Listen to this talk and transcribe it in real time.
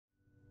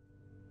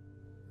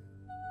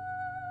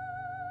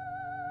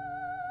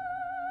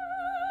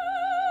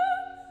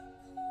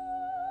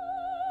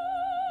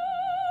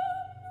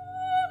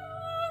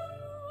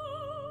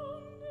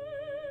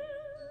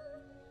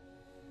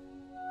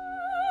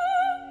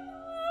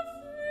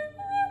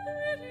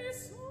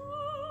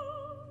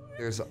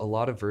There's a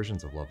lot of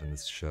versions of love in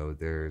this show.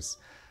 There's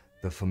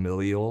the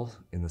familial,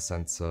 in the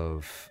sense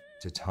of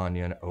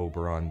Titania and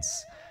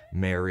Oberon's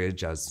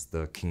marriage as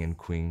the king and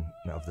queen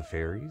of the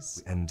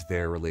fairies, and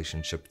their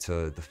relationship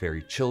to the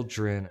fairy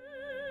children,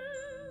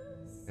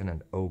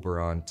 and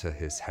Oberon to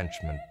his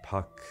henchman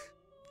Puck.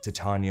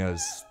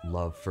 Titania's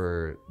love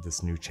for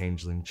this new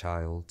changeling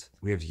child.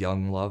 We have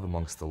young love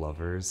amongst the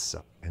lovers,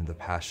 and the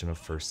passion of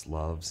first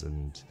loves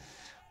and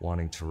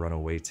wanting to run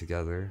away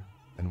together.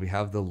 And we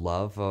have the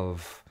love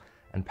of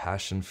and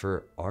passion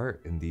for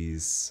art in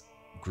these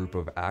group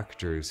of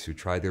actors who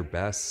try their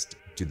best,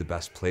 do the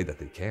best play that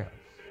they can.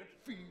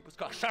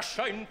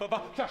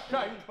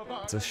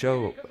 It's a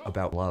show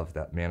about love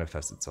that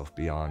manifests itself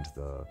beyond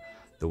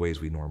the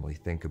ways we normally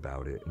think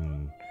about it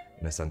in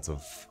a sense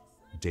of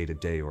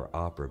day-to-day or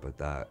opera, but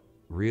that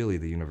really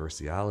the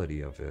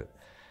universality of it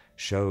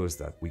shows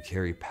that we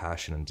carry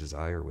passion and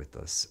desire with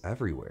us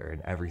everywhere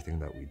in everything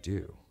that we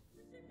do.